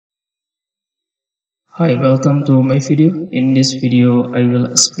Hi, welcome to my video. In this video, I will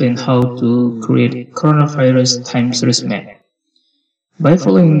explain how to create coronavirus time series map. By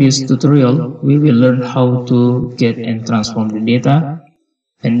following this tutorial, we will learn how to get and transform the data,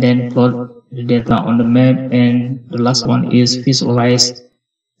 and then plot the data on the map, and the last one is visualize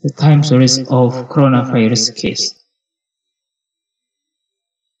the time series of coronavirus case.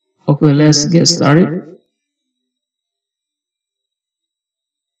 Okay, let's get started.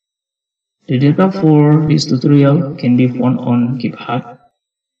 The data for this tutorial can be found on GitHub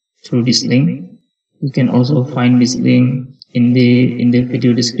through this link. You can also find this link in the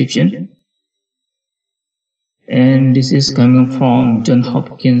video description. And this is coming from Johns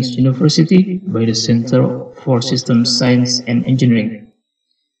Hopkins University by the Center for Systems Science and Engineering.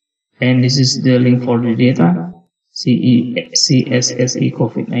 And this is the link for the data, CSSE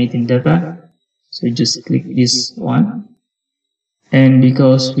COVID-19 data. So just click this one. And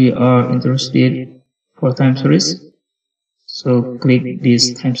because we are interested for time series, so click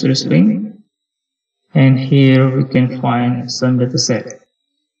this time series link. And here we can find some dataset.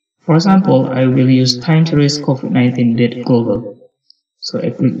 For example, I will use time series COVID-19 data global. So I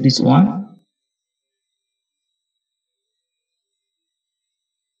click this one.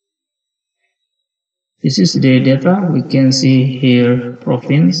 This is the data. We can see here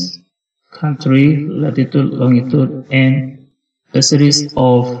province, country, latitude, longitude, and a series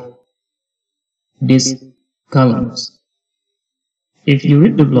of these columns. If you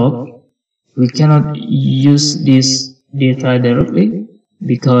read the blog, we cannot use this data directly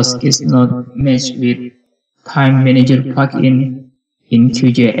because it's not matched with Time Manager plugin in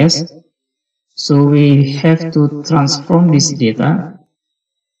QGIS. So we have to transform this data,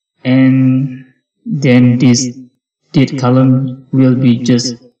 and then this date column will be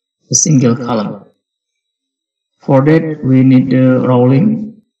just a single column. For that, we need the raw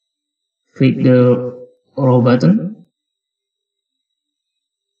link. Click the raw button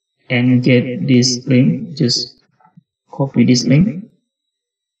and get this link. Just copy this link.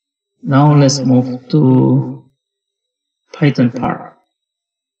 Now let's move to Python part.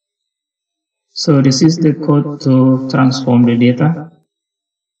 So this is the code to transform the data.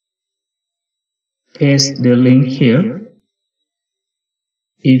 Paste the link here.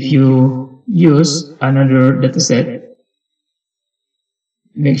 If you use another dataset,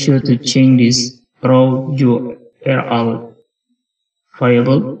 make sure to change this raw URL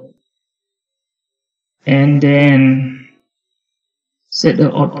variable, and then set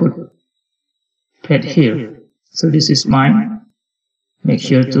the output path here. So this is mine. Make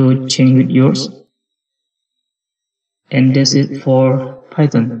sure to change with yours, and that's it for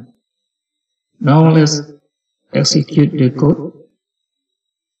Python. Now let's execute the code.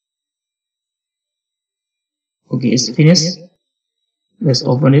 Okay, it's finished. Let's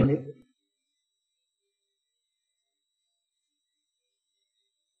open it.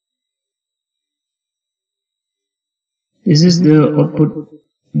 This is the output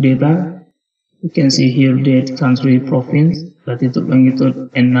data. You can see here date, country, province, latitude, longitude,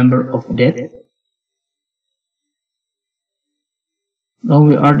 and number of deaths. Now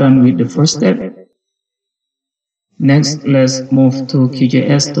we are done with the first step. Next, let's move to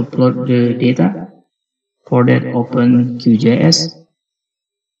QGIS to plot the data. For that, open QGIS.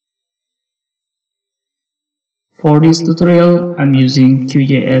 For this tutorial, I'm using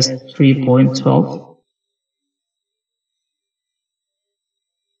QGIS 3.12.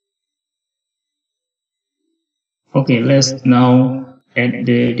 Okay, let's now add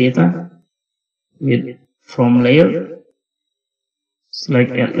the data from layer.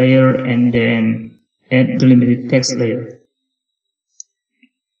 Select add layer and then add the limited text layer.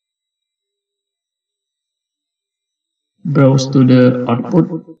 Browse to the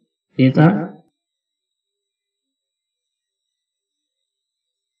output data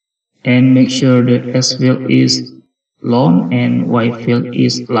and make sure the X field is long and Y field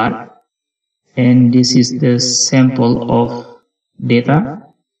is large. And this is the sample of data,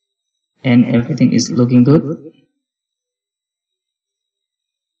 and everything is looking good.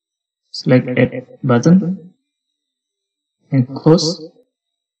 Select add button and close,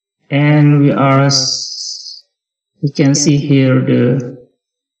 and we can see here the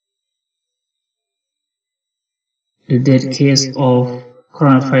death case of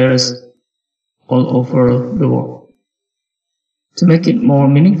coronavirus all over the world. To make it more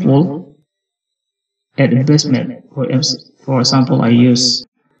meaningful, add a base map. For example, I use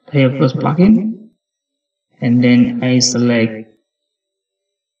Layer Plus plugin, and then I select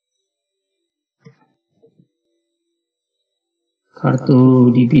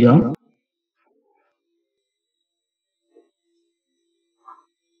kartu DB.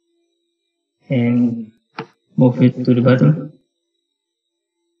 and move it to the bottom.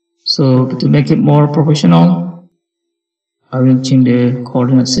 So to make it more professional, I will change the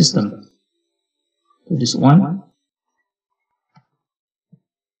coordinate system to this one.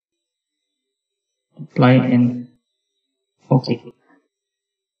 Apply and OK.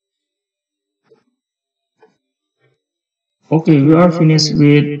 Okay, we are finished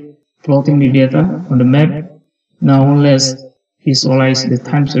with plotting the data on the map. Now let's visualize the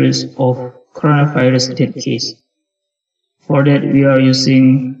time series of coronavirus dead case. For that, we are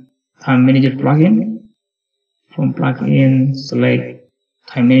using Time Manager plugin. From plugin, select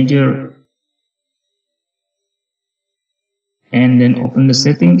Time Manager and then open the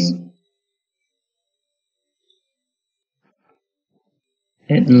settings.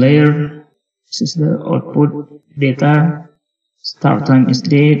 Add layer. This is the output data. Start time is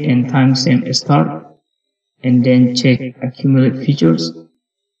date and time same as start. And then check accumulate features.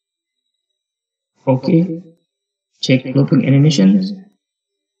 OK. Check looping animations.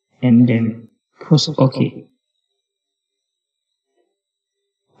 And then press OK.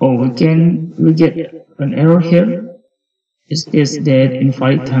 Oh, we get an error here. Is that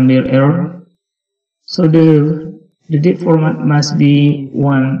invalid time layer error? So the date format must be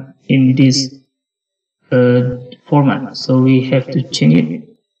one in this format. So we have to change it.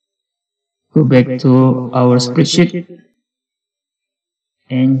 Go back to our spreadsheet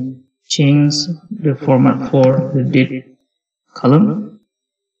and change the format for the date column.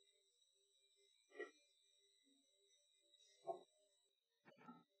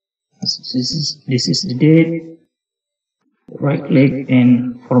 This is the date. Right click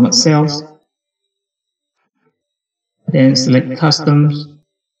and format cells. Then select customs.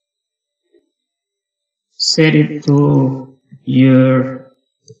 Set it to year,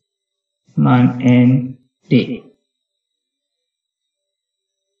 month and day.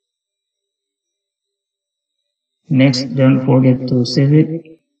 Next, don't forget to save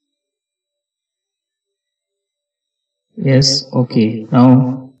it. Yes, okay.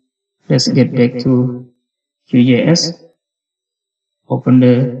 Now let's get back to QGIS. Open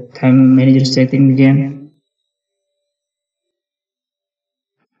the Time Manager setting again.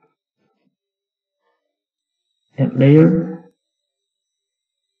 Add layer.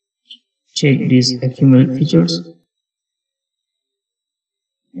 Check these accumulate features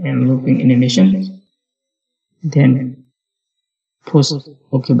and looping animation. Then push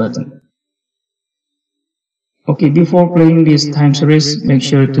OK button. Okay, before playing this time series, make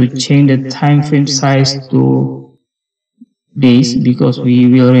sure to change the time frame size to days because we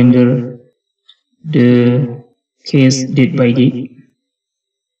will render the case date by date.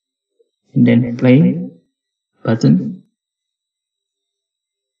 And then play button.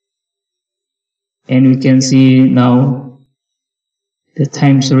 And we can see now the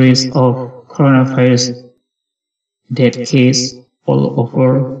time series of coronavirus dead case all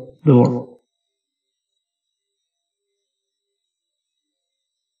over the world.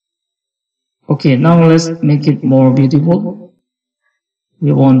 Okay, now let's make it more beautiful.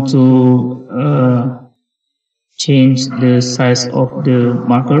 We want to change the size of the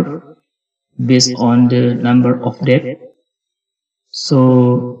marker based on the number of deaths.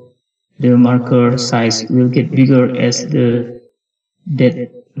 So the marker size will get bigger as the death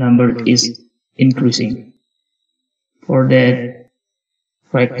number is increasing. For that,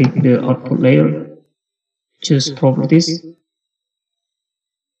 right click the output layer, choose properties,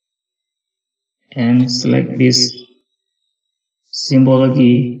 and select this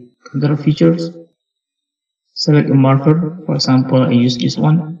symbology control features. Select a marker, for example I use this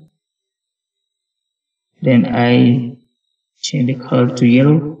one. Then I change the color to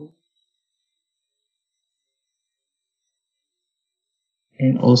yellow.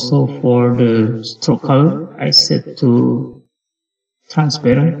 And also for the stroke color I set to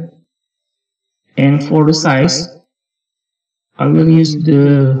transparent. And for the size I will use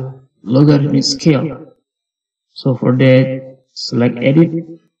the logarithmic scale. So for that, select edit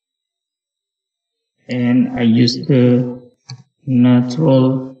and I use the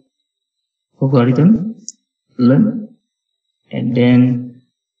natural logarithm learn and then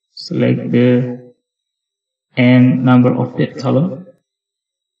select the n number of that column.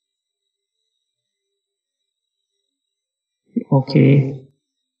 Okay,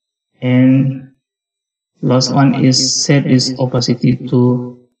 and last one is set this opacity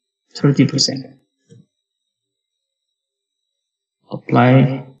to 30%.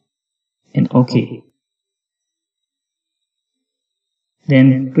 Apply and OK.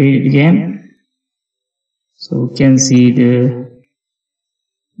 Then play it again. So we can see the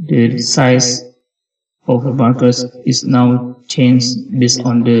size of the markers is now changed based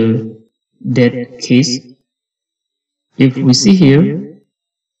on the that case, if we see here,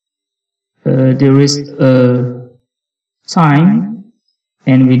 there is a time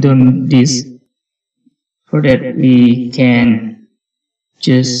and we don't this. For that, we can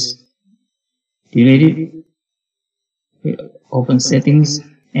just delete it. We open settings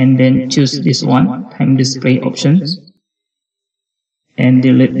and then choose this one, time display options, and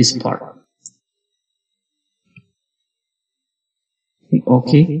delete this part. Click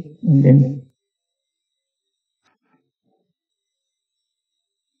OK, and then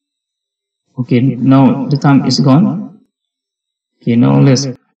okay, now the time is gone. Okay, now let's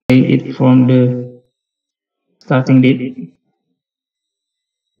play it from the starting date.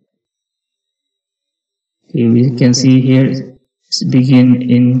 Okay, we can see here it's begin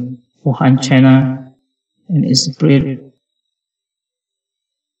in Wuhan, China, and it's spread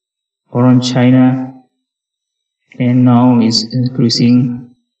around China, and now it's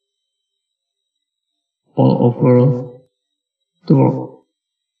increasing all over the world.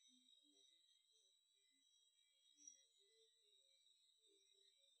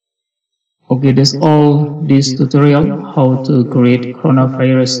 Okay, that's all this tutorial how to create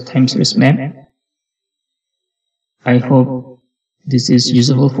coronavirus time series map. I hope this is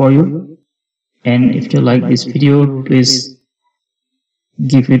useful for you, and if you like this video, please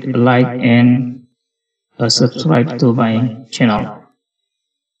give it a like and subscribe to my channel.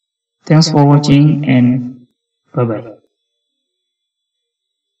 Thanks for watching, and bye bye.